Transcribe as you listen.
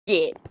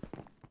it.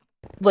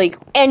 Like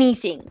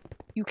anything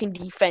you can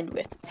defend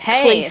with.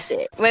 Hey, Place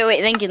it.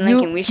 wait,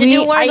 Lincoln. We should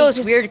do one of those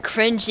weird,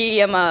 cringy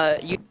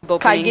YouTube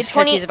openings get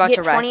 20. he's about Get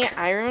to wreck. 20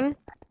 iron.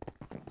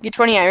 Get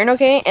 20 iron,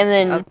 okay, and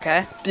then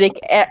Okay. like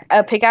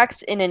a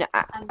pickaxe and an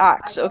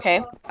axe,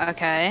 okay.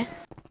 Okay.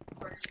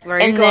 Where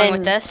are you going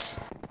with this?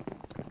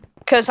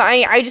 Cause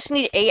I just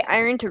need 8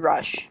 iron to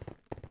rush.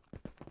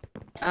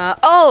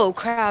 Oh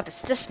crap!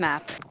 It's this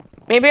map.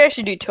 Maybe I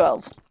should do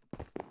 12.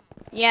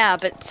 Yeah,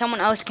 but someone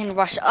else can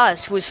rush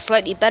us who is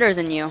slightly better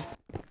than you,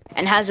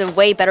 and has a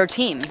way better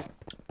team.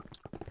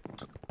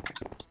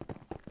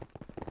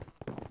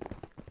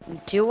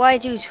 Do I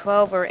do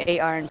 12 or 8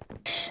 iron?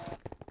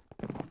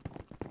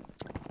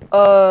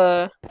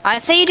 I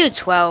say you do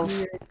 12.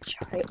 You're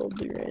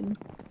children.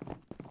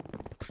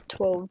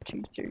 12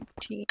 to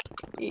 13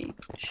 age.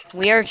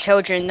 We are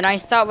children. Then I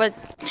thought what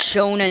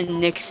Shona and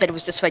Nick said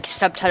was just like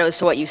subtitles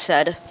to what you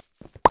said.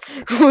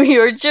 We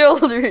are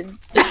children.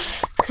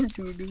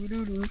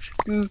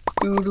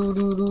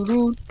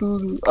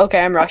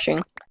 Okay, I'm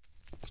rushing.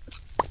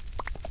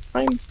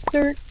 I'm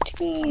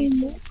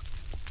 13.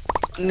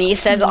 Me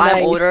says Nice.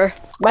 I'm older.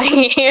 My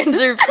hands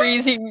are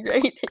freezing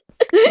right now.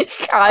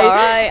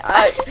 Alright.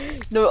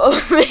 No,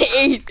 I'm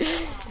 8.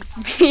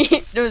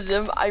 Me knows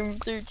them, I'm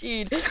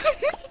 13.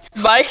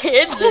 My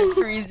hands are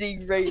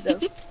freezing right now.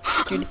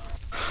 Dude,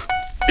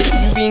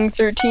 you being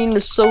 13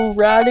 was so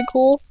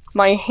radical.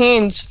 My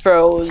hands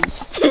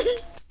froze.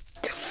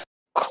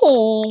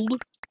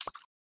 Cold.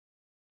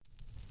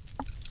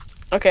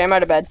 Okay, I'm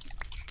out of bed.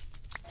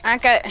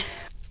 Okay.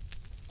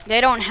 They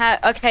don't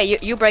have. Okay,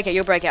 you break it.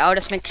 You break it. I'll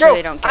just make sure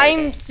they don't get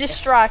I'm it.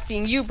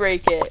 distracting. You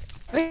break it.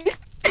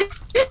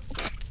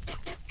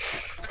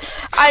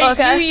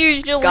 Okay. You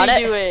usually Got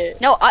it. do it.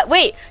 No,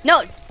 wait.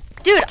 No,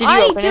 dude. Did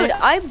you open it?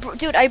 I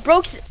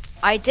broke.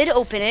 I did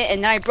open it,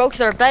 and then I broke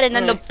their bed, and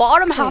then the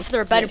bottom half of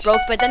their bed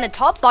broke, but then the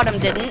top bottom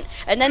didn't,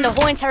 and then the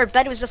whole entire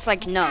bed was just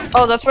like no.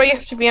 Oh, that's why you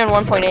have to be on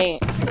 1.8.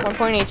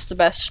 1.8 is the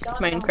best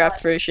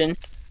Minecraft version.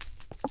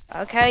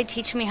 Okay,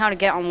 teach me how to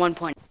get on 1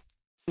 point.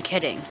 I'm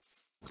kidding.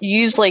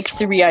 Use like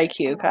 3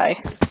 IQ, Kai.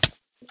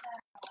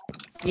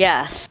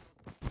 Yes.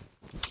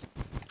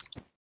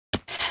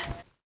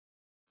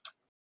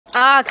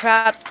 Ah,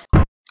 crap.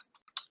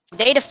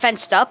 They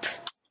defensed up.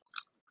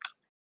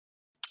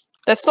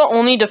 That's the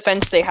only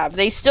defense they have.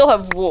 They still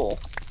have wool.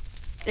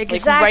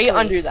 Exactly. Like right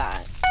under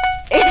that.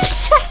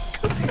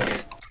 Exactly.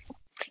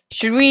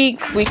 Should we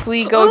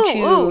quickly go to...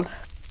 Ooh.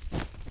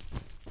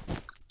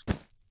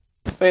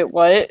 Wait,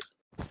 what?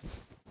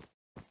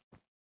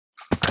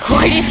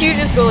 Why did you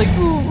just go like,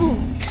 ooh,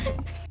 ooh?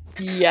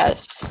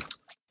 Yes.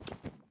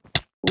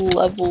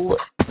 Level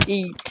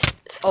 8.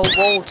 A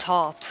wool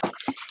top.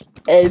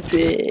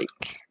 Epic.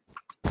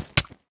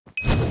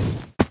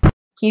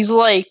 He's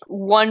like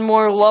one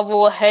more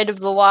level ahead of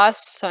the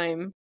last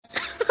time.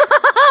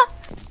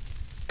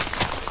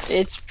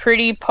 It's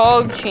pretty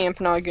pog champ,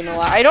 not gonna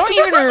lie. I don't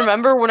even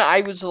remember when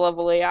I was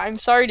level 8. I'm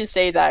sorry to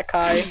say that,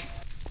 Kai.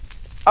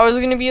 I was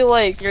gonna be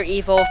like, you're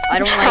evil. I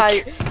don't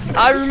like.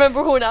 I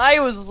remember when I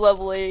was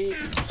level 8.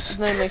 And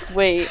then I'm like,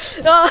 wait.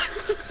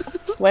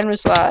 When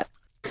was that?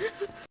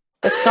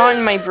 That's not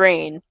in my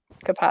brain.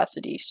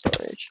 Capacity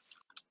storage.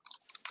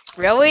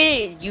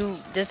 Really?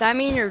 Does that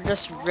mean you're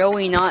just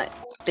really not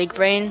big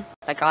brain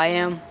like I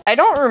am? I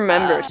don't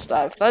remember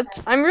stuff.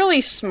 I'm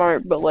really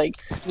smart, but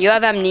like you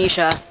have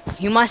amnesia.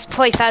 You must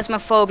play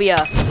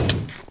Phasmophobia.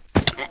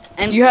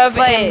 And you have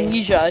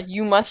amnesia.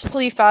 You must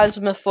play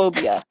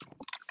Phasmophobia.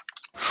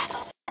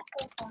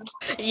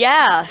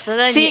 Yeah. So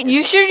then see,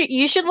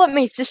 you should let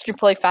my sister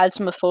play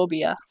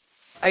Phasmophobia.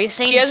 Are you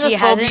saying she has a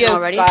phobia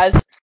already?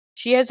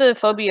 She has a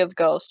phobia of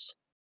ghosts.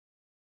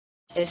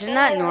 Isn't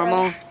that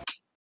normal?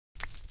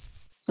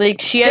 Like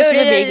she has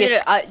the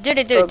biggest.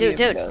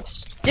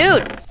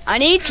 Dude, I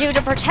need you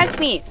to protect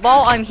me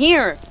while I'm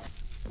here.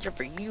 You're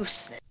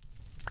useless.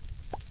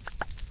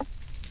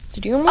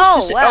 Did you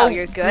almost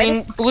you're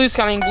good. Blue's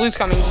coming.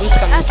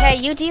 Okay,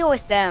 you deal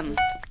with them.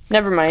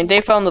 Never mind,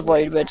 they found the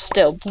void, but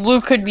still,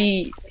 blue could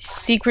be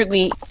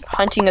secretly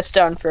hunting us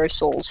down for our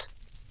souls.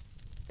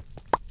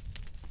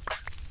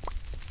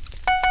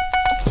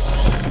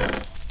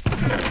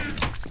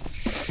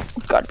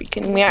 You've gotta be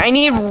kidding me. I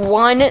need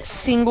one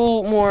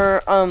single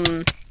more,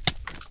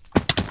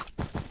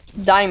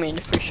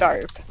 diamond for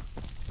sharp.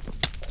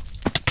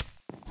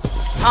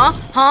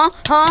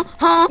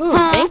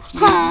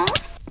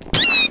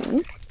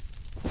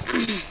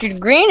 Dude,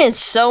 green is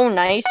so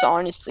nice,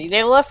 honestly.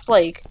 They left,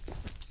 like,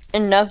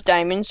 enough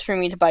diamonds for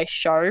me to buy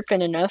sharp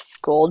and enough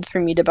gold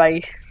for me to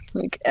buy,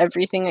 like,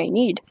 everything I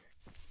need.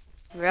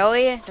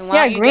 Really? Then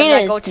why don't you give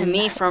that gold to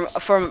me from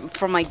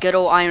my good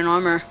old iron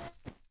armor?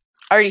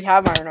 I already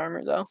have iron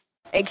armor, though.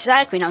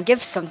 Exactly, now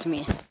give some to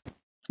me.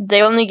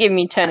 They only gave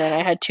me 10 and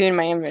I had 2 in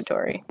my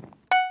inventory.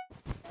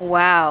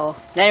 Wow.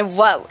 Then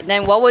what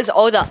was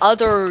all the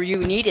other you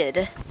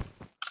needed?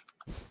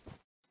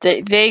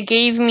 They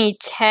gave me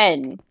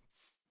 10.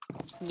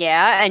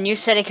 Yeah, and you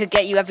said it could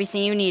get you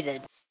everything you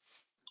needed.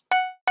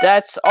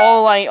 That's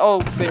all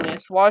oh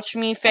goodness, watch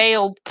me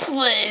fail,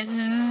 please.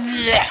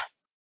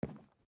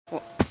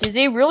 Did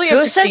they really Who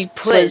have to says say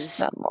please pliz?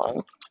 that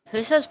long?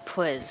 Who says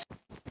quiz?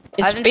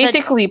 It's haven't said-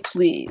 basically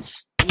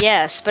please.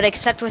 Yes, but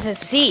except with a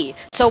Z.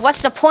 So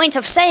what's the point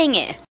of saying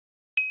it?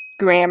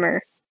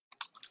 Grammar.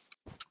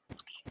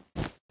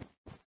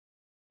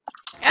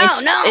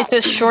 Oh no! It's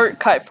a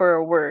shortcut for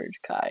a word,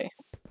 Kai.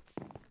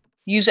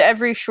 Use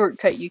every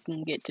shortcut you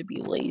can get to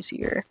be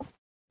lazier.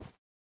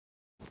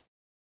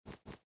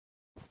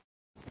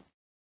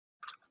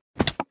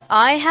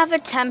 I have a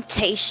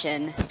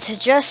temptation to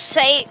just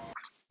say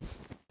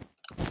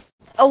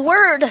a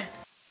word.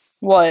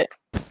 What?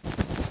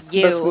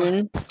 You.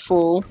 Buffoon,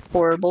 fool,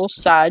 horrible,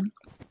 sad,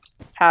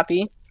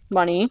 happy,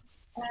 money.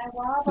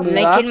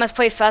 Lincoln must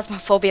play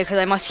Phasmophobia because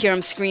I must hear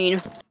him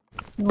scream.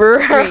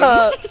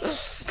 Bruh.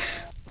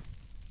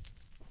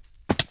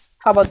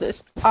 How about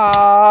this?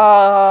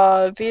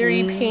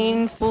 Very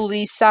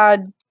painfully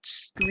sad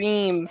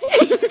scream.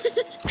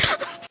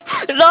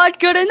 Not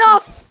good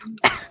enough.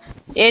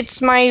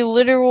 It's my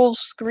literal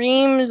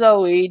scream,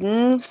 though,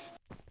 Aiden.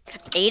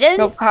 Aiden?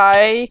 No,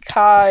 Kai.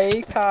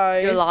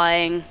 You're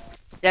lying.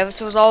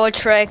 This was all a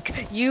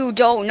trick. You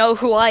don't know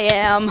who I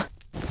am.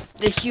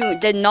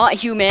 The not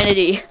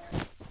humanity.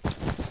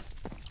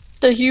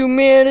 The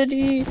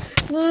humanity.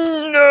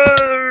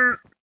 No.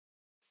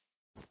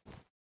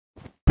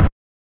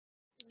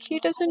 He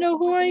doesn't know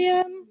who I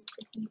am.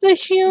 The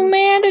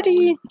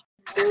humanity.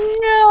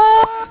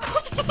 No.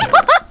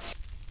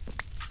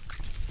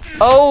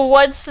 Oh,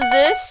 what's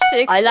this?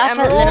 6 I laugh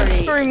at emeralds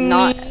literally for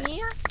not-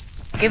 me?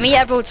 Give me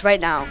emeralds right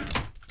now.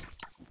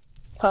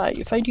 Hi,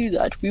 if I do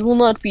that, we will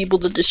not be able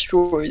to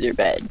destroy their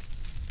bed.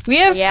 We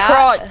have Yeah.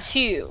 Prot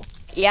 2.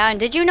 Yeah, and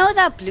did you know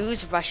that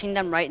Blue's rushing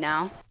them right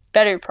now?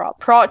 Better Prot.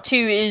 Prot 2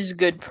 is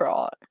good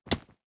Prot.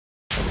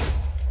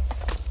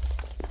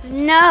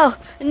 No,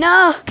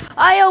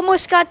 I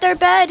almost got their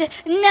bed.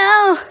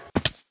 No.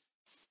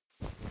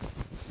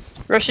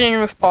 Rushing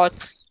in with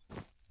pots.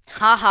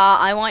 Haha,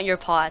 I want your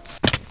pots.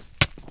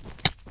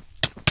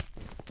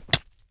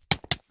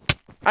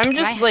 I'm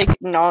just like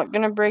not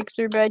gonna break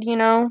their bed, you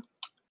know?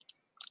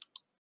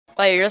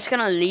 Wait, you're just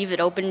gonna leave it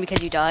open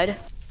because you died?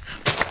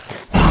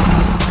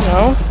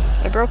 No,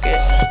 I broke it.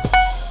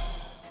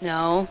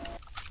 No,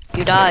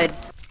 you died.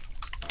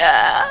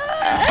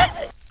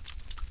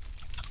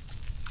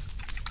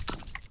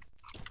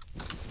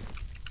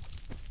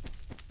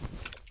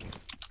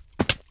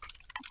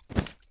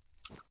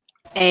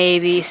 A,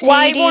 B, C,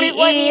 Why D, won't it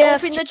let E, me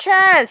F, open the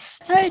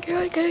chest?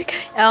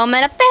 L,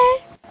 and a B.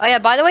 Oh yeah,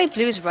 by the way,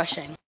 Blue's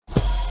rushing.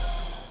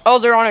 Oh,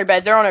 they're on her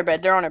bed. They're on her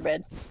bed. They're on her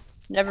bed.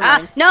 Never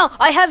mind. No,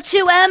 I have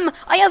 2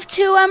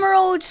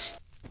 emeralds.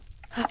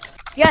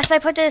 Yes, I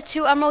put the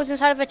 2 emeralds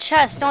inside of a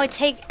chest. Now I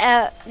take.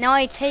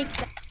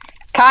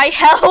 Kai,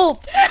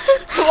 help!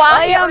 Why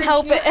I am aren't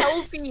helping. you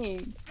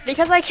helping?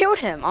 Because I killed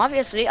him.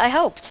 Obviously, I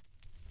helped.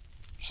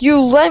 You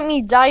let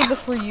me die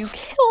before you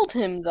killed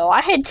him, though.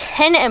 I had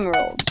 10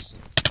 emeralds.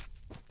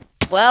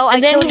 Well, I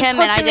And then killed he him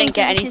put and I them didn't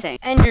get into anything.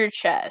 his Ender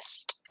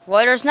chest.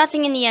 Well, there's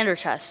nothing in the ender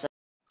chest.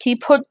 He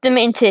put them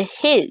into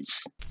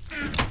his.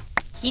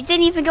 He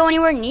didn't even go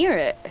anywhere near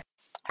it.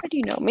 How do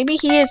you know? Maybe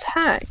he has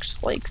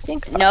hacks. Like,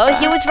 think about No,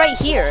 that. he was right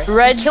here.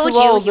 Red's He killed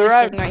low. you. He was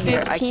They're sitting at right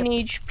here. 15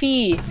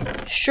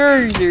 HP.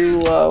 Sure, they're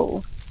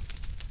low.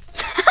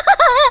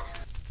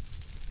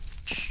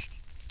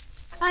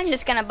 I'm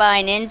just gonna buy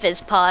an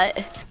invis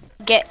pot.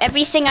 Get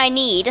everything I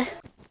need.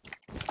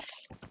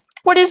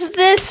 What is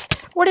this?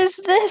 What is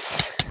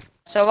this?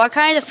 So what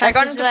kind of I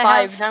got defenses into do I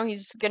 5. have? Now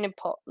he's gonna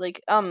put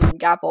like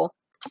Gapple.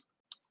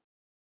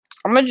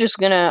 I'm just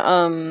gonna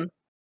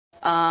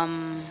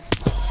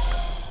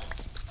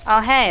Oh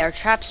hey, our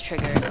trap's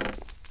triggered.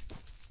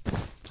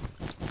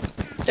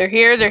 They're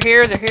here. They're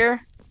here. They're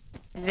here.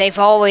 They've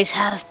always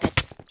have been.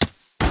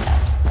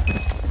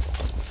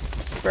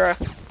 Bruh.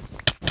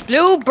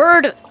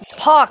 Bluebird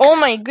Hawk. Oh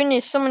my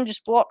goodness! Someone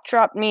just block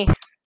trapped me.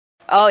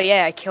 Oh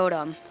yeah, I killed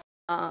him.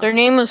 Their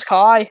name was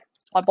Kai.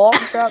 I block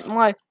trapped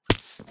my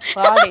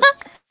body.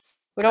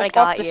 We I don't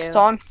got talk this you.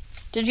 time.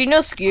 Did you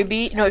know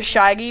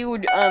Shaggy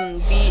would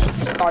beat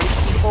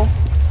Scottish people?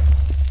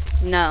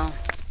 No,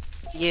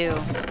 you.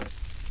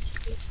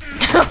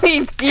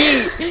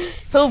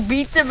 He'll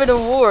beat them in a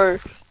war.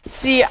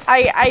 See,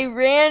 I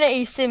ran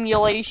a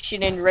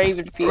simulation in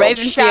Ravenfield.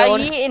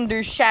 Shaggy and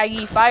their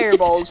Shaggy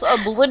fireballs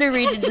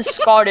obliterated the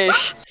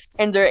Scottish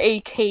and their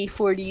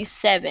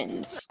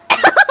AK-47s.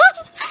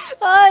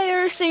 Oh,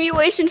 your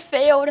simulation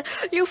failed.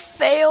 You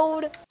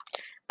failed.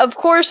 Of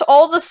course,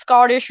 all the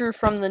Scottish are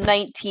from the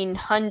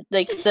 1900s,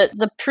 like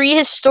the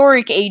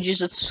prehistoric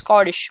ages of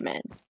Scottish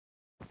men.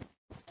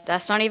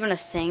 That's not even a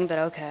thing, but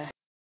okay.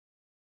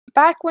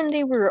 Back when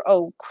they were,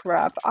 oh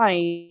crap,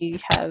 I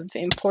have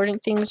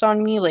important things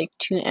on me, like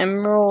 2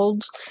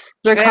 emeralds.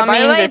 They're Okay, coming,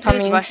 by the way, they're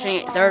Blue's coming.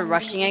 rushing. They're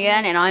rushing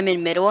again, and I'm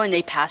in middle, and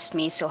they passed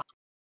me. So.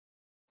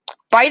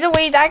 By the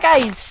way, that guy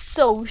is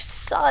so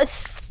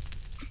sus.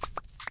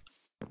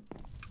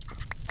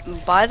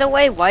 By the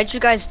way, why'd you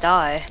guys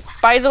die?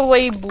 By the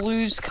way,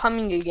 Blue's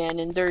coming again,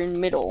 and they're in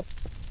middle.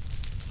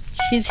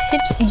 His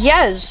hits,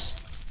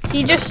 yes.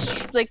 He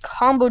just like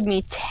comboed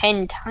me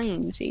 10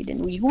 times,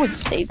 Aiden. You would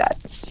say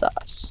that's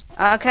sus.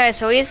 Okay,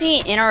 so is he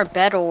in our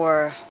bed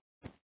or?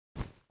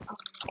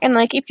 And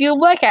like, if you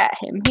look at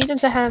him, he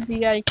doesn't have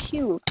the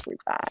IQ for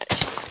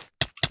that.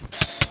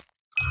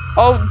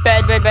 Oh,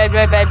 bed.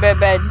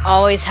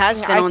 Always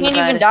has been I on the can't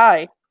bed. even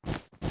die.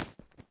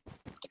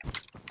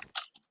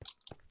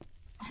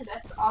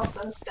 That's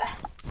also sad.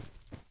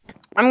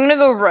 I'm gonna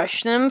go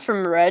rush them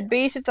from red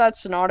base if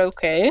that's not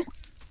okay.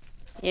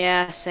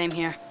 Yeah, same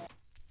here.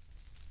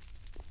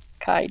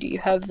 Kai, do you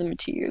have the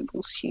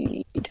materials you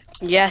need?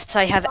 Yes,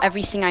 I have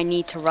everything I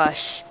need to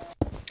rush.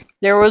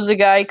 There was a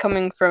guy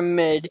coming from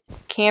mid,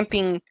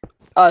 camping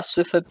us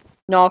with a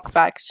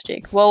knockback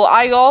stick. Well,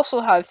 I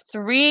also have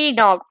 3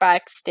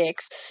 knockback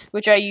sticks,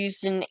 which I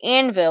used an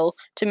anvil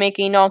to make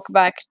a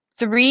knockback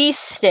 3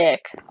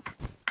 stick.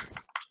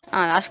 Oh,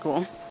 that's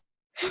cool.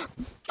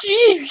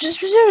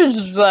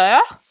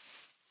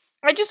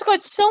 I just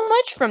got so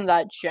much from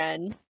that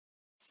gen.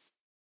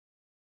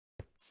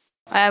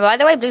 By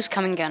the way, Blue's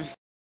coming again.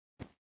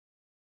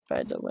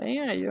 By the way,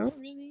 I don't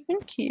really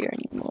even care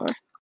anymore.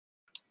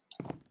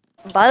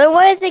 By the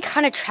way, they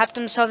kind of trapped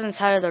themselves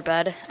inside of their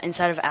bed,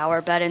 inside of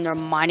our bed, and they're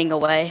mining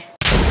away.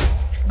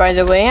 By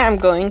the way, I'm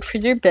going for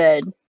their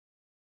bed.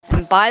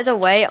 And by the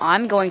way,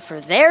 I'm going for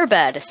their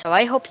bed, so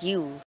I hope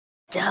you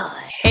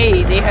die.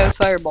 Hey, they have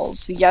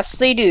fireballs. Yes,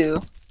 they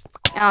do.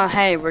 Oh,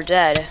 hey, we're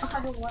dead. I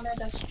wanted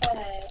a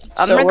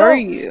bed. So are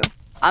you.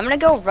 I'm gonna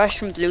go rush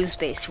from Blue's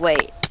base.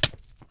 Wait.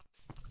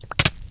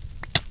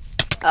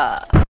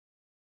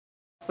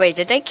 Wait,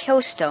 did they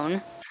kill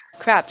Stone?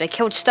 Crap, they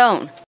killed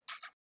Stone.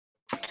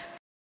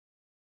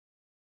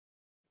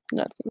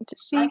 Nothing to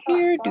see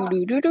here. Do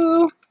do do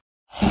do.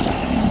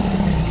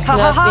 Ha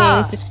ha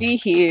ha! Nothing to see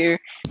here.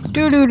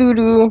 Do do do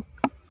do.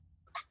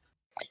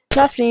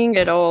 Nothing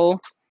at all.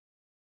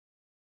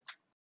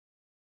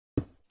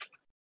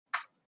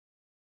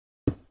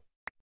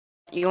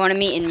 You wanna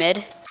meet in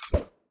mid?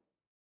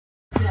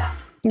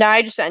 Nah,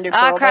 I just ender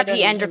Ah, pearled. crap, I don't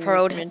he ender even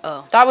pearled. need-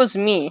 Oh. That was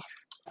me.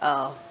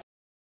 Oh.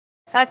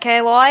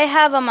 Okay, well I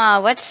have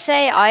let's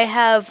say I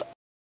have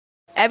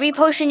every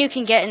potion you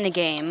can get in the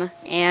game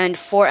and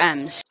 4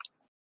 M's.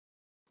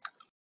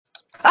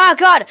 Oh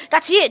god,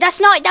 that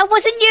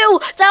wasn't you!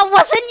 That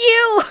wasn't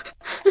you!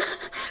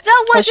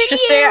 That wasn't Let's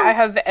just you! say I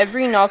have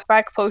every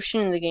knockback potion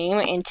in the game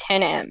and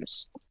 10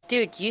 M's.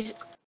 Dude,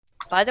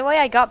 by the way,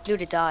 I got Blue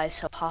to die,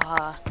 so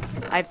haha.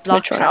 I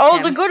blocked Which one? him.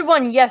 Oh, the good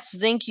one. Yes,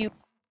 thank you.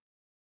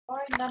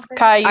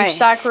 Kai, your Alright.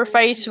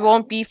 sacrifice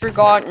won't be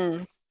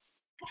forgotten.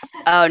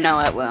 Oh no,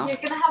 it will. You're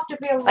gonna have to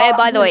be a lot. Hey,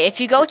 by the way, if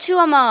you go to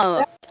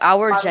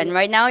our gen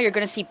right now, you're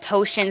gonna see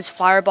potions,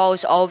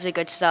 fireballs, all of the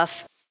good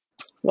stuff.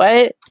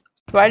 What?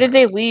 Why did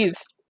they leave?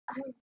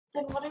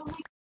 Then what do we?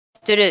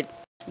 Dude,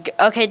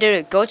 okay,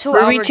 dude, go to Were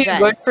our we too gen.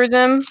 good for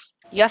them?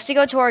 You have to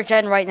go to our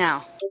gen right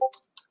now.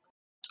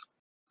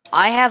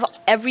 I have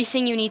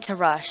everything you need to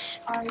rush.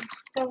 I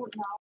don't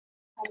know.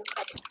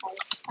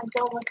 I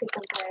don't look at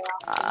them very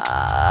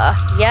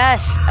often.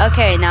 Yes.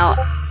 Okay, now.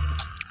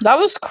 That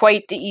was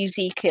quite the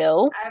easy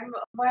kill. I'm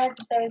aware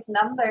that there's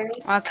numbers.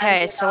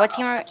 Okay, so what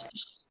team are?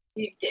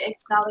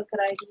 It's not a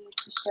good idea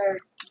to share.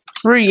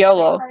 We're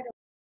yellow.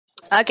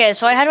 Okay,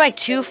 so I had like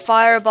 2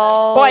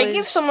 fireballs. Well, I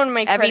give someone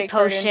my every credit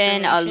card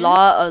potion, a information.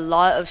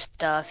 lot of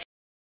stuff.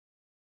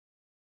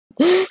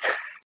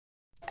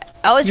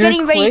 I was Your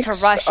getting ready to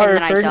clicks rush are and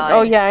then I hurting- died.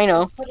 Oh yeah, I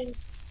know.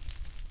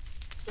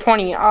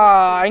 20.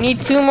 I need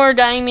 2 more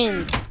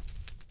diamonds.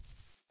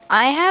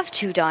 I have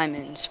 2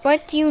 diamonds.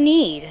 What do you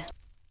need?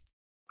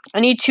 I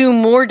need 2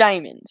 more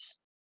diamonds.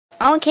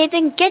 Okay,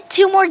 then get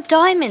 2 more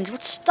diamonds.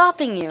 What's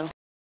stopping you?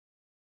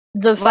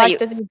 The Well, fact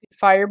that they could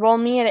fireball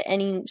me at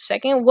any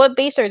second. What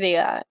base are they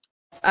at?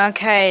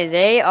 Okay,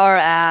 they are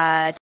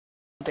at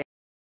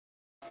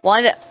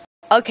one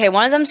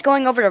of them's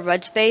going over to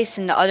red space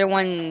and the other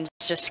one's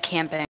just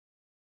camping.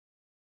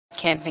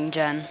 Camping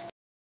gen.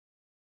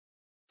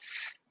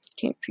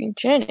 Camping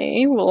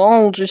Jenny. Well,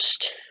 I'll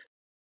just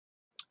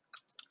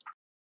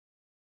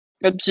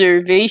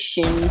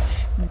observation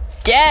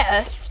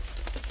death.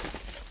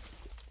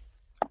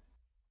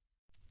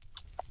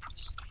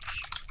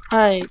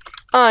 I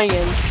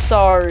am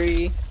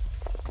sorry.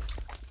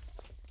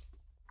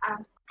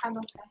 I'm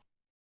okay.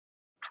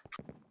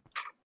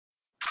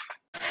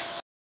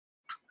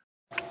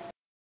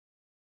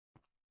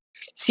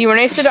 See, when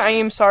I said I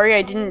am sorry,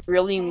 I didn't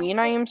really mean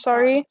I am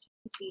sorry.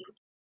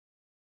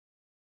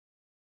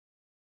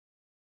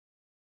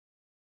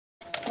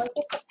 Look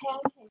at the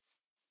pancake.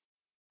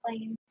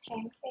 Plain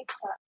pancake.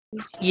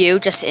 You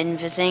just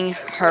invising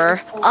her.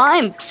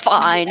 I'm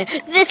fine.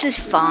 This is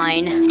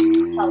fine.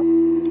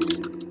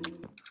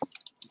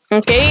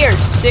 Okay, our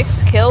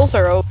 6 kills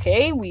are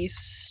okay. We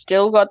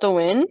still got the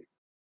win.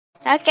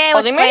 Okay, Oh,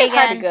 let's they play might have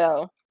had to again.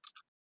 go.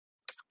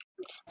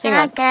 Hang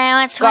on. Okay,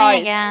 let's Guys.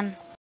 play again.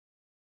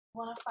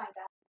 Want to find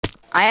out?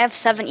 I have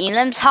 7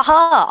 elims.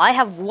 Haha, I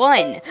have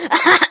 1.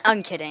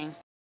 I'm kidding.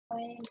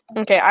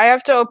 Okay, I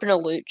have to open a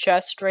loot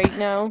chest right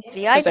now.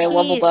 VIP I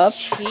leveled is up.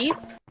 cheap.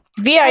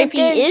 VIP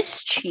Okay.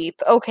 is cheap.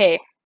 Okay.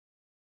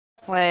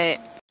 Wait.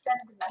 Send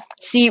a message.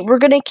 See, we're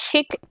gonna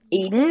kick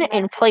Aiden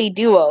and play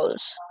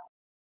duos.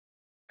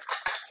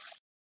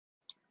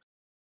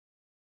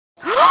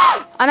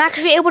 I'm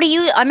actually able to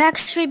use. I'm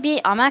actually,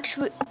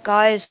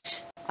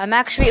 guys. I'm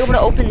actually able to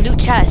open loot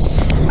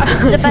chests.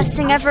 This is the best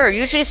thing ever.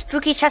 Usually,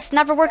 spooky chests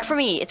never work for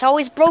me. It's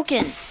always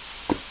broken.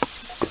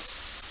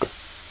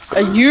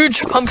 A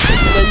huge pumpkin.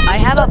 I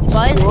have a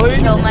buzz destroys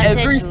kill message,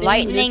 everything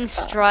lightning in its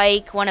path.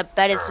 strike when a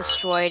bed is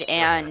destroyed,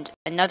 and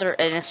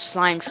a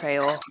slime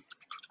trail.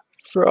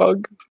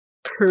 Frog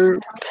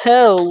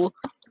propel.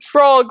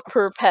 Frog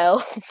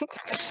propel.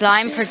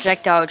 Slime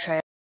projectile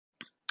trail.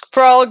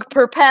 Frog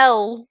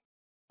propel.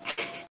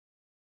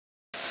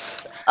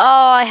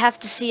 Oh, I have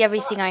to see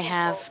everything I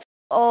have.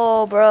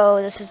 Oh,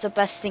 bro, this is the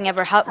best thing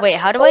ever. How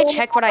do I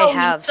check what I Oh,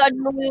 have? You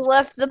suddenly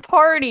left the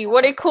party.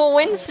 What a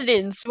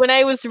coincidence. When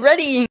I was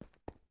ready.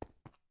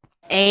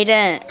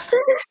 Aiden,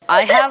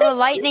 I have a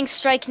lightning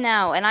strike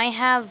now, and I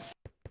have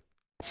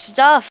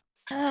stuff.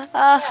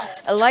 A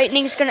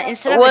lightning's gonna,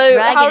 instead of a How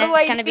dragon, do it's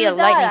I gonna be do a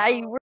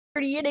lightning. that? We're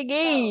already in a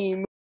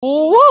game.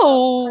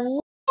 Whoa.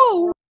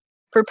 Whoa.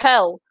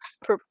 Propel.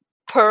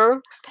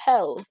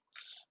 Propel.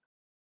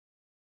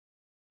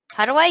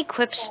 How do I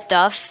equip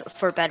stuff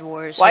for Bed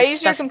Wars? Why Like, is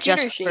your stuff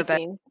computer just for Bed-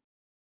 shaking?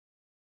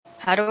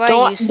 How do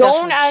I use stuff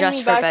Don't add just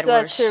me for back Bed to that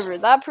Wars? server.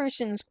 That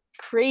person's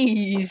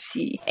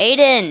crazy.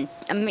 Aiden,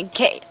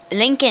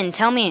 Lincoln,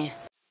 tell me.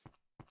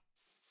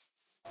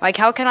 Like,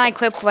 how can I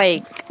equip,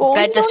 like, Well,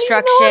 bed you don't even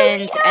know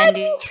destructions, how to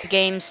end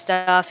game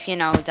stuff, you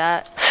know,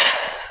 that?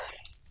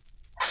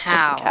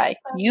 How? Okay,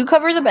 you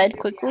cover the bed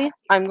quickly.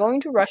 I'm going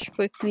to rush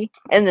quickly,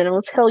 and then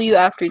I'll tell you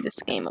after this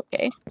game,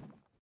 okay?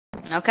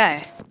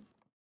 Okay.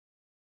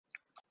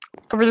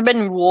 Cover the bed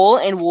in wool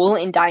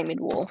and diamond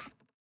wool.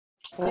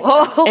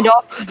 Whoa! And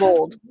also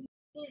gold.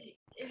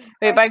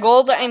 Wait, by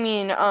gold, I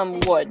mean,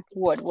 wood.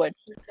 Wood.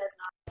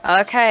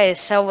 Okay,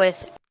 so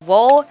with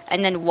wool,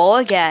 and then wool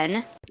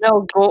again.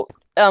 No, gold,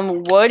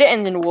 wood,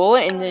 and then wool,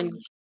 and then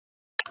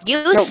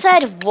You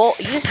said wool,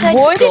 you said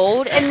wood,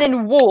 gold, and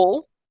then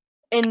wool,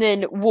 and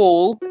then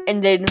wool,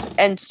 and then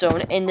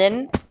endstone, and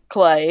then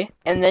clay,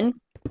 and then,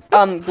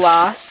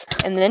 glass,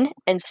 and then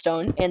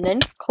endstone, and then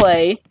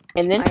clay,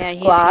 and then Oh, yeah,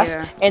 he's glass,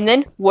 here. and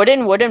then wood,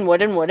 and wood, and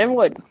wood, and wood, and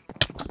wood.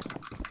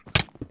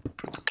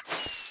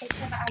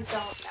 I don't know.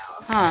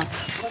 Huh.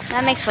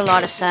 That makes a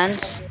lot of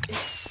sense.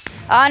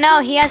 Oh no,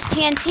 he has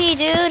TNT,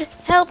 dude!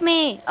 Help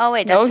me! Oh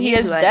wait, that's No, he you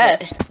has who has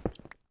death. it.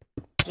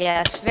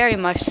 Yes, very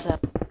much so.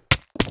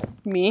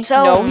 Me?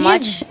 So no, he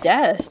much- has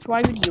death.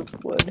 Why would he have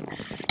wood?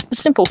 A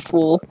simple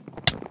fool.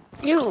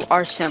 You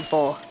are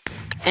simple.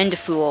 And a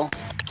fool.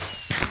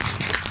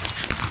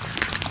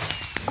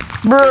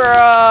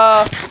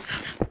 Bruh.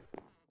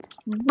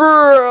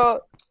 Bruh.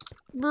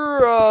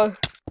 Bruh.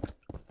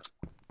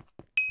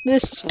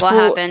 This What fool-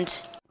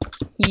 happened?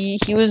 He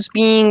was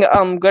being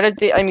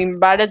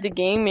bad at the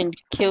game and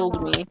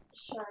killed me.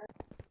 Sure.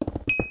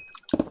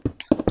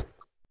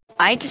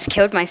 I just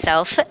killed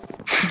myself.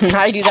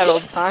 I do that all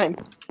the time.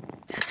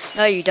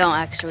 No, you don't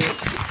actually.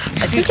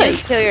 If you didn't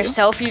kill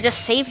yourself, you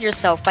just saved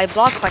yourself by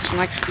block punching.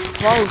 Like,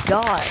 oh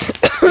god,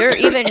 you're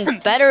even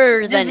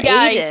better than This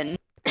guy- Aiden.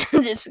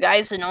 This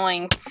guy's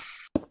annoying.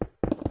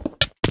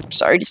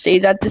 Sorry to say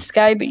that, this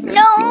guy, but you're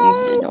No,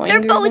 being they're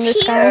annoying both than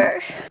this guy.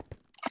 here.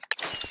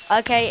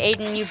 Okay,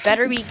 Aiden, you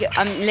better be good.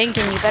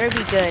 Lincoln, you better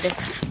be good.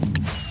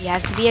 You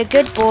have to be a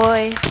good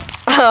boy.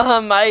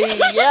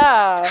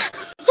 Yeah.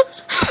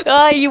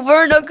 Ah, you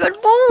weren't a good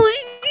boy.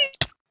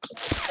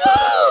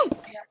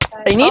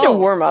 I need a Oh.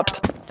 warm up.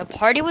 The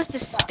party was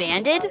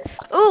disbanded?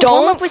 Ooh, warm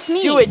Don't up with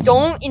me. do it.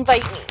 Don't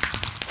invite me.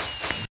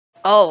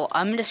 Oh,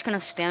 I'm just gonna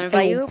spam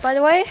invite you, by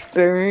the way.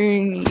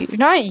 Burn you.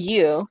 Not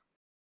you.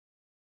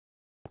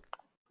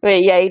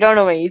 Wait, yeah, you don't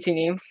know my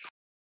username.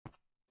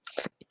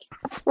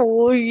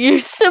 Oh, you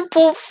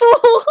simple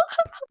fool.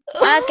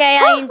 Okay,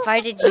 I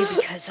invited you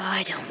because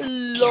I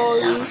don't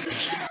Lol.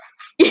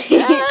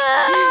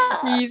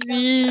 Ah.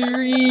 Easy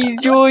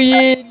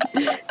rejoin.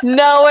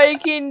 Now I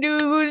can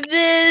do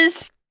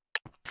this.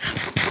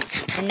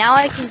 And now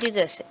I can do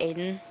this,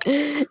 Aiden.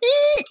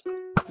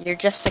 You're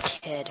just a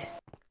kid.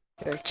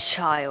 You're a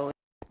child.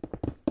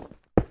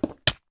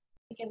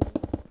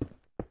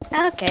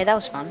 Okay, that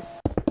was fun.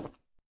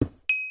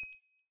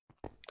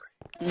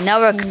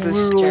 Network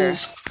booster.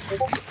 Rules.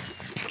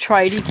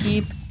 Try to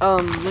keep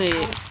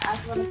wait.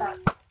 Ask what about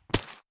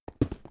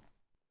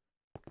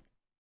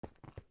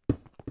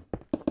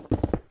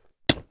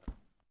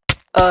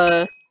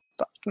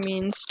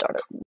Means start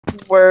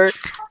at work.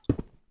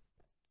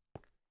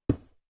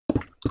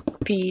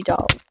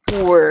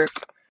 Work.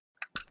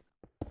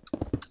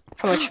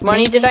 How much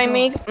money did I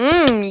make?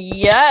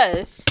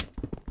 Yes.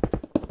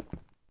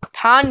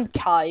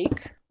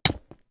 Pancake.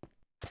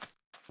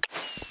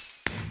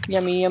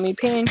 Yummy, yummy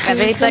pancake.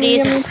 Everybody yummy,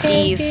 is a yummy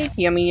Steve. Pancake.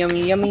 Yummy,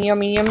 yummy, yummy,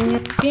 yummy, yummy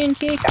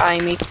pancake. I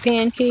make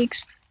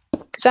pancakes.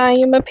 'Cause I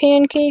am a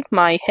pancake.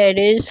 My head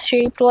is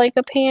shaped like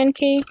a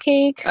pancake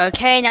cake.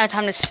 Okay, now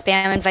time to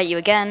spam invite you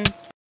again.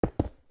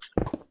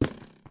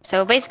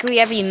 So basically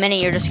every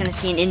minute you're just gonna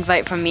see an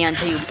invite from me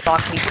until you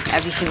block me from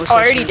every single Oh, social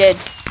I already media. did.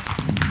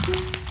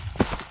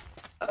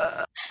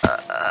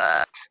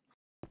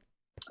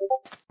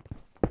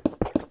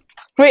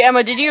 Wait,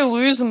 Emma, did you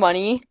lose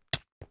money?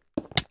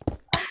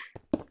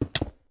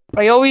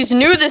 I always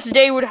knew this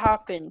day would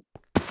happen.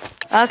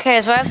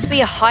 Okay, so I have to be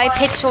a high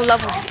pixel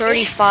level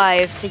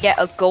 35 to get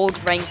a gold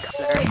rank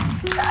color.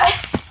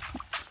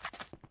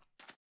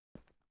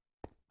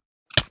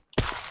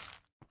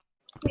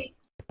 Wait.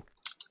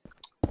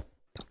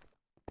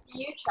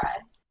 You try.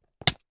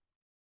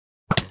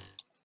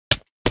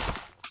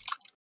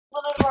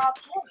 What did rob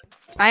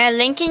him?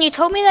 Lincoln, you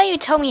told me that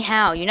you'd tell me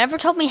how. You never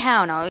told me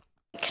how. Now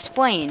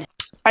explain.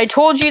 I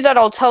told you that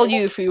I'll tell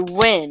you if we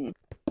win.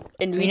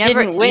 And we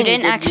didn't win. You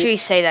didn't did actually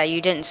say that.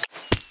 You didn't.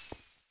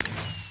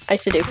 I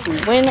said if we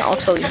win, I'll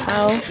tell you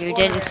how. You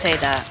didn't say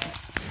that.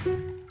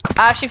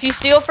 Ash, if you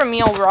steal from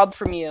me, I'll rob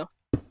from you.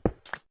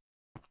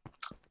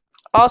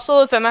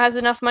 Also, if Emma has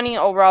enough money,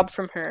 I'll rob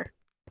from her.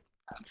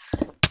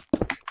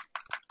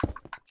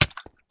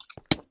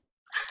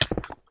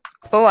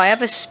 Oh, I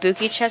have a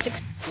spooky chest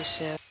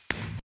exclusive.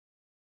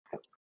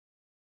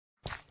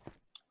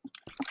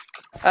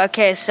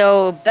 Okay,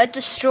 so bed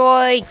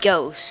destroy,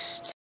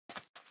 ghost.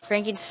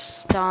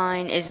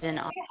 Frankenstein is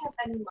an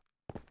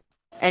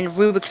and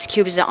Rubik's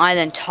Cube is an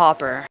island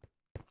topper.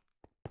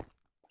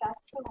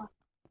 That's the one.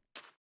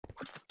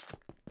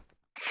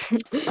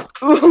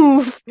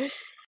 Oof.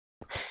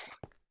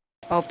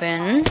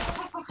 Open.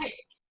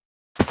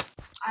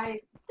 I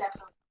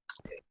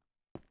definitely.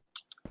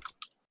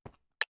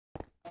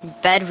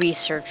 Bed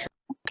researcher.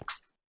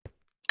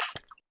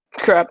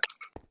 Crap.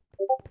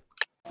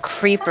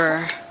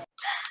 Creeper.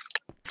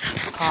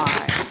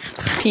 Hi.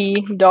 P.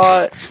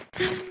 Dot.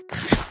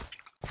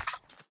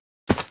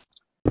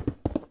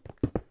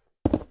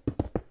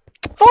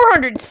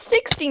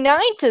 $469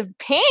 to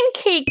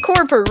Pancake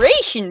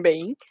Corporation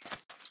Bank.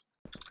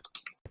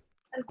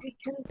 And we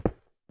can.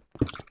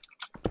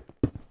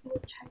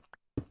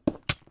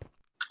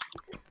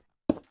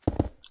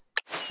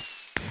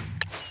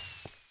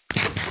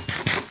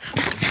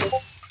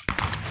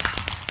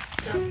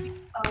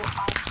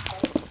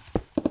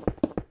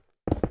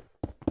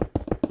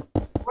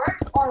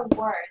 Work or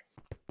worth?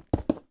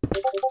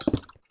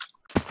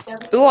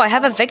 Ooh, I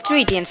have a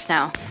victory dance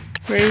now.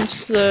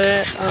 Where's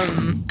the,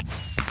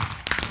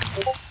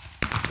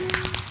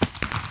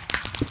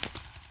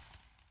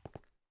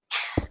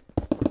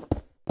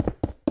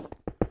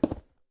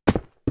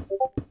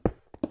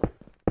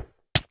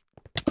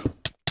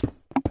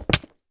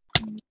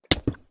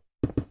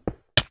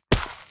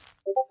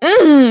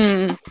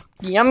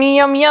 Yummy,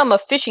 yum, yum, a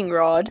fishing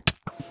rod.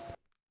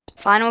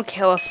 Final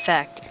kill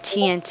effect,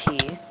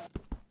 TNT.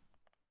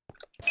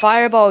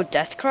 Fireball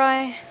death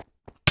cry?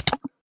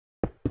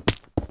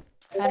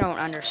 I don't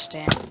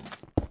understand.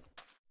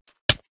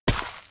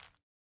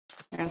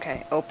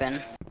 Okay, open.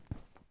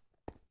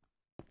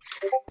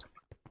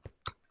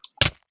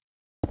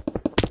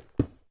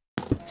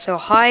 So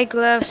high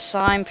glyph,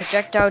 sign,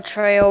 projectile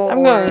trail,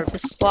 I'm going to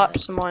slap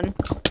someone.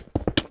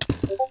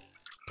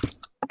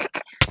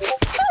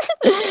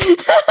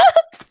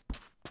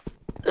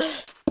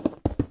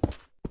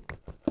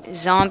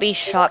 Zombie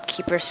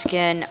shopkeeper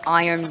skin,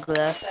 iron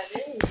glyph.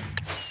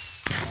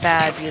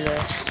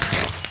 Fabulous.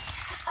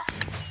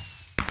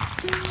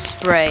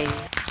 Spray.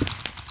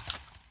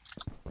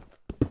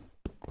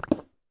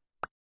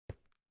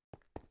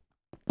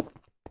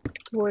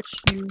 What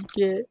you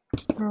get?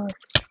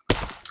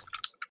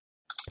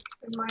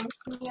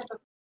 Reminds me of a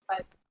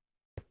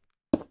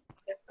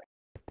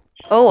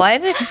Oh, I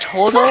have a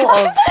total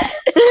of...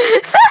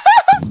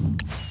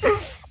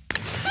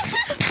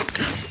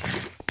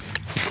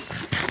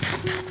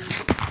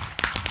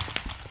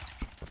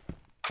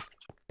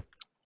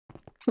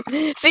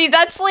 See,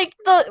 that's like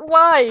the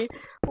why.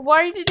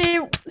 Why did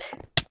it?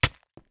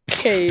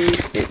 Okay,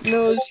 it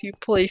knows you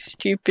play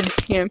stupid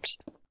games.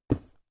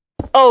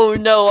 Oh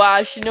no,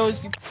 Ash, it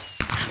knows you.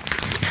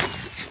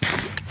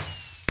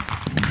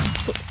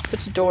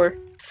 What's the door?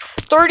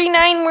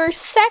 39 more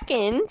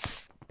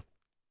seconds.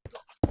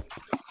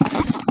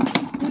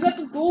 Who's at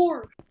the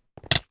door?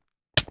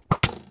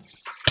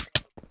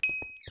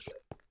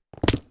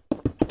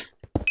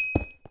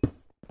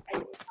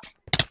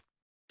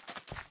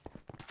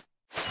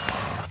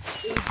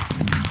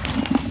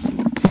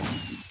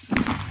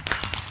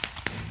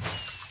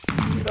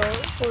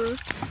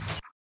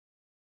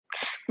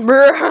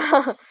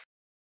 Bruh.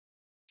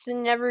 It's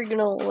never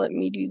gonna let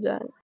me do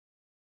that.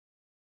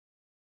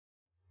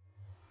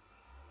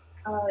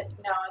 no, at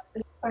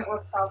this point we're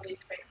probably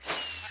straight.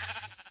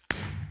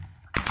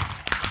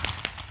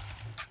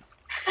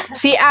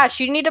 See, Ash,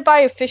 you need to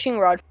buy a fishing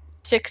rod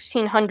for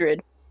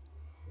 1600.